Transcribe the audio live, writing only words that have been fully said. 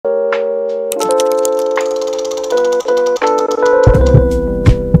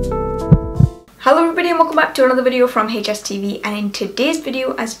back to another video from HSTV, and in today's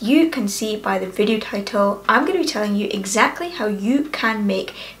video, as you can see by the video title, I'm going to be telling you exactly how you can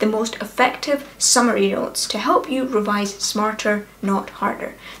make the most effective summary notes to help you revise smarter, not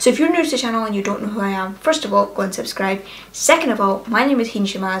harder. So if you're new to the channel and you don't know who I am, first of all, go and subscribe. Second of all, my name is Heen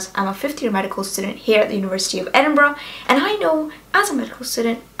Shamaz. I'm a fifth year medical student here at the University of Edinburgh, and I know as a medical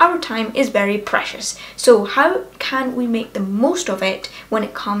student, our time is very precious. So how can we make the most of it when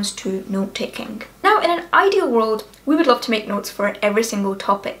it comes to note taking? Now, in an ideal world, we would love to make notes for every single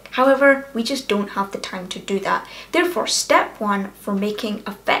topic. However, we just don't have the time to do that. Therefore, step one for making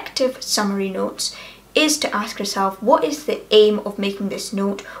effective summary notes is to ask yourself, what is the aim of making this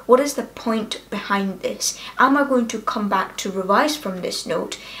note? What is the point behind this? Am I going to come back to revise from this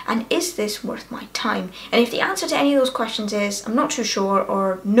note? And is this worth my time? And if the answer to any of those questions is, I'm not too sure,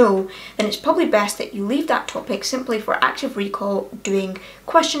 or no, then it's probably best that you leave that topic simply for active recall, doing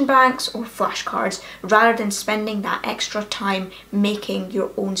question banks or flashcards, rather than spending that extra time making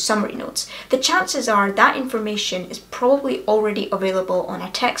your own summary notes. The chances are that information is probably already available on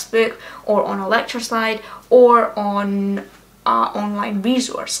a textbook or on a lecture slide or on an online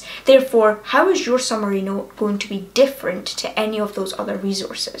resource. Therefore, how is your summary note going to be different to any of those other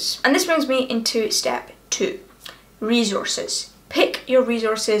resources? And this brings me into step two, resources. Pick your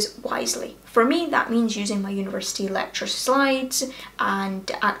resources wisely. For me, that means using my university lecture slides and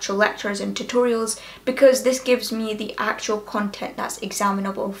actual lectures and tutorials, because this gives me the actual content that's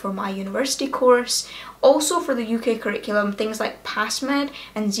examinable for my university course. Also for the UK curriculum, things like PassMed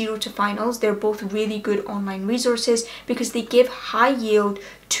and Zero to Finals, they're both really good online resources because they give high yield,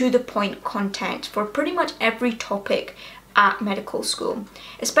 to the point content for pretty much every topic at medical school.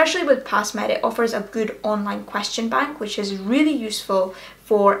 Especially with PassMed, it offers a good online question bank, which is really useful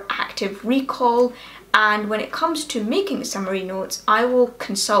for active recall. And when it comes to making summary notes, I will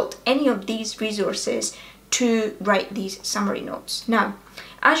consult any of these resources to write these summary notes. Now,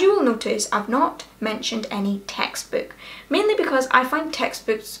 as you will notice, I've not mentioned any textbook, mainly because I find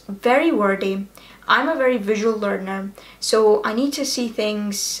textbooks very wordy. I'm a very visual learner, so I need to see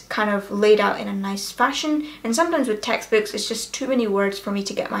things kind of laid out in a nice fashion, and sometimes with textbooks it's just too many words for me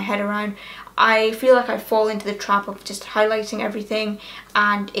to get my head around. I feel like I fall into the trap of just highlighting everything,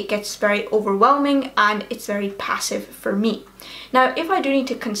 and it gets very overwhelming and it's very passive for me. Now, if I do need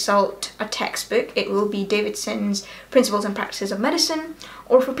to consult a textbook, it will be Davidson's Principles and Practices of Medicine,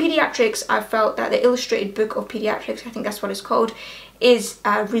 or for pediatrics, I felt that the Illustrated Book of Pediatrics, I think that's what it's called, is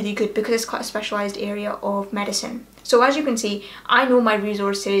really good because it's quite a specialised area of medicine. So as you can see, I know my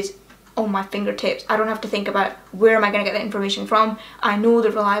resources on my fingertips. I don't have to think about where am I going to get that information from. I know the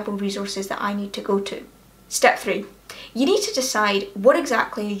reliable resources that I need to go to. Step three. You need to decide what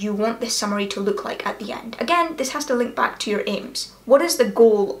exactly you want this summary to look like at the end. Again, this has to link back to your aims. What is the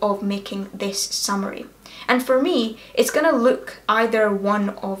goal of making this summary? And for me, it's going to look either one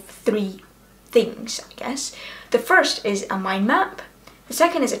of three things, I guess. The first is a mind map, the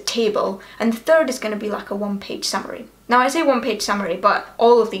second is a table, and the third is going to be like a one-page summary. Now, I say one-page summary, but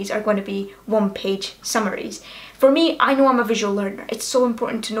all of these are going to be one-page summaries. For me, I know I'm a visual learner. It's so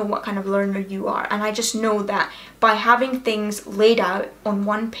important to know what kind of learner you are, and I just know that by having things laid out on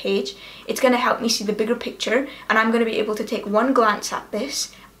one page, it's going to help me see the bigger picture, and I'm going to be able to take one glance at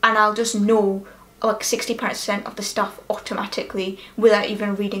this, and I'll just know like 60% of the stuff automatically without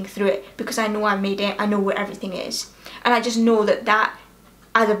even reading through it, because I know I made it, I know where everything is. And I just know that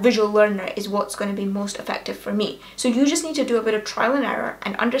as a visual learner is what's going to be most effective for me. So you just need to do a bit of trial and error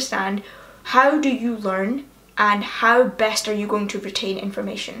and understand, how do you learn and how best are you going to retain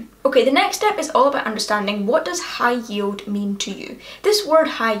information. Okay, the next step is all about understanding, what does high yield mean to you? This word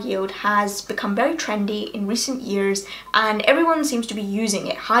high yield has become very trendy in recent years and everyone seems to be using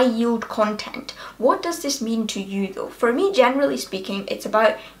it. High yield content. What does this mean to you though? For me, generally speaking, it's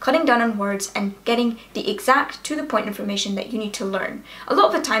about cutting down on words and getting the exact to the point information that you need to learn. A lot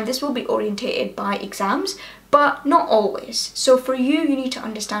of the time this will be orientated by exams, but not always. So for you, you need to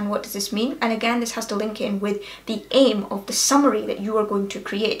understand, what does this mean? And again, this has to link in with the aim of the summary that you are going to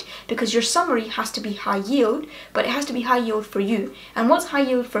create, because your summary has to be high yield, but it has to be high yield for you. And what's high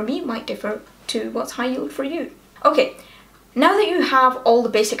yield for me might differ to what's high yield for you. Okay, now that you have all the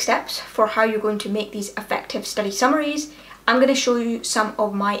basic steps for how you're going to make these effective study summaries, I'm going to show you some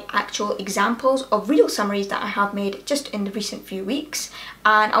of my actual examples of real summaries that I have made just in the recent few weeks,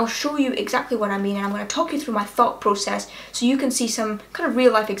 and I'll show you exactly what I mean, and I'm going to talk you through my thought process so you can see some kind of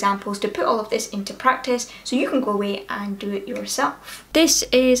real life examples to put all of this into practice so you can go away and do it yourself. This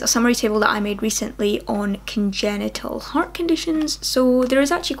is a summary table that I made recently on congenital heart conditions. So there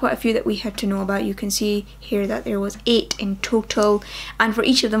is actually quite a few that we had to know about. You can see here that there was 8 in total, and for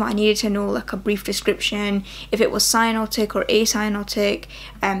each of them I needed to know like a brief description, if it was cyanotic or acyanotic,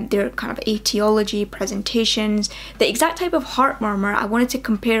 their kind of etiology, presentations, the exact type of heart murmur. I wanted to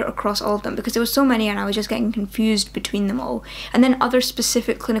compare across all of them because there was so many and I was just getting confused between them all, and then other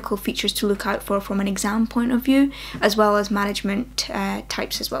specific clinical features to look out for from an exam point of view, as well as management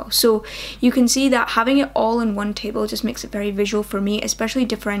types as well. So you can see that having it all in one table just makes it very visual for me, especially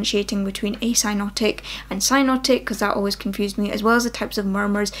differentiating between acyanotic and cyanotic, because that always confused me, as well as the types of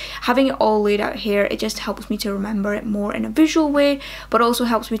murmurs. Having it all laid out here, it just helps me to remember it more in a visual way, but also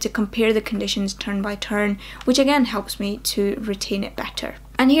helps me to compare the conditions turn by turn, which again helps me to retain it better.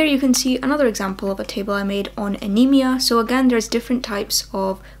 And here you can see another example of a table I made on anemia. So again, there's different types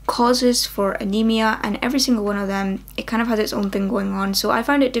of causes for anemia, and every single one of them, it kind of has its own thing going on. So I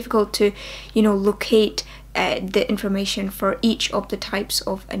found it difficult to, locate the information for each of the types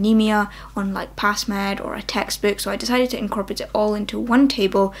of anemia on like PassMed or a textbook. So I decided to incorporate it all into one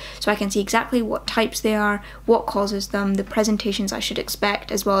table so I can see exactly what types they are, what causes them, the presentations I should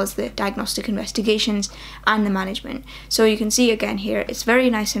expect, as well as the diagnostic investigations and the management. So you can see again here, it's very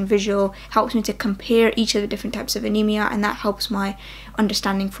nice and visual, helps me to compare each of the different types of anemia, and that helps my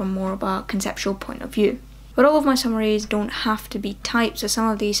understanding from more of a conceptual point of view. But all of my summaries don't have to be typed, so some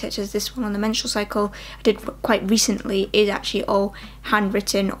of these, such as this one on the menstrual cycle I did quite recently, is actually all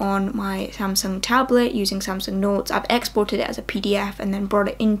handwritten on my Samsung tablet using Samsung Notes. I've exported it as a PDF and then brought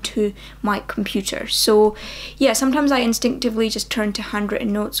it into my computer. So yeah, sometimes I instinctively just turn to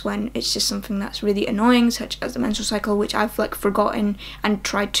handwritten notes when it's just something that's really annoying, such as the menstrual cycle, which I've like forgotten and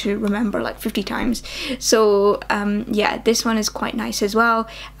tried to remember like 50 times. So yeah, this one is quite nice as well.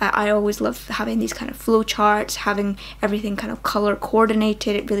 I always love having these kind of flow charts, having everything kind of color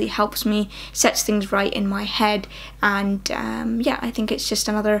coordinated. It really helps me, sets things right in my head, and yeah, I think it's just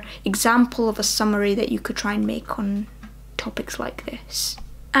another example of a summary that you could try and make on topics like this.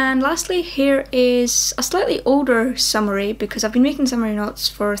 And lastly, here is a slightly older summary, because I've been making summary notes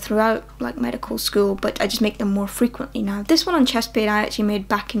throughout like medical school, but I just make them more frequently now. This one on chest pain I actually made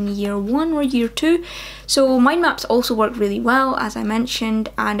back in year 1 or year 2. So mind maps also work really well, as I mentioned,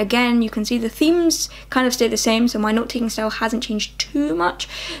 and again you can see the themes kind of stay the same, so my note-taking style hasn't changed too much.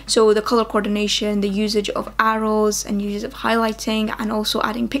 So the color coordination, the usage of arrows and usage of highlighting, and also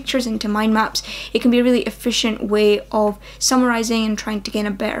adding pictures into mind maps, it can be a really efficient way of summarizing and trying to gain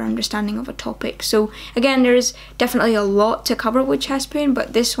a better understanding of a topic. So again, there's definitely a lot to cover with chest pain,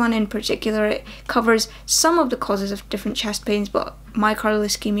 but this one in particular, it covers some of the causes of different chest pains, but myocardial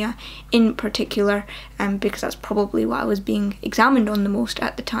ischemia in particular, because that's probably what I was being examined on the most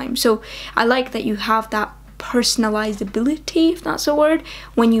at the time. So I like that you have that personalizability, if that's a word,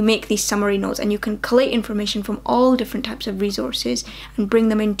 when you make these summary notes, and you can collate information from all different types of resources and bring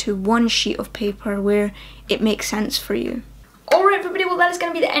them into one sheet of paper where it makes sense for you. Alright everybody, well that is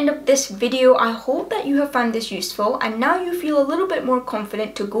going to be the end of this video. I hope that you have found this useful, and now you feel a little bit more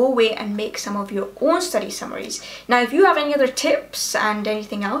confident to go away and make some of your own study summaries. Now if you have any other tips and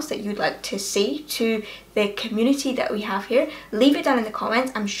anything else that you'd like to say to the community that we have here, leave it down in the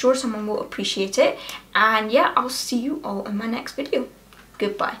comments. I'm sure someone will appreciate it, and yeah, I'll see you all in my next video.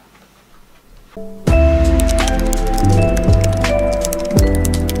 Goodbye.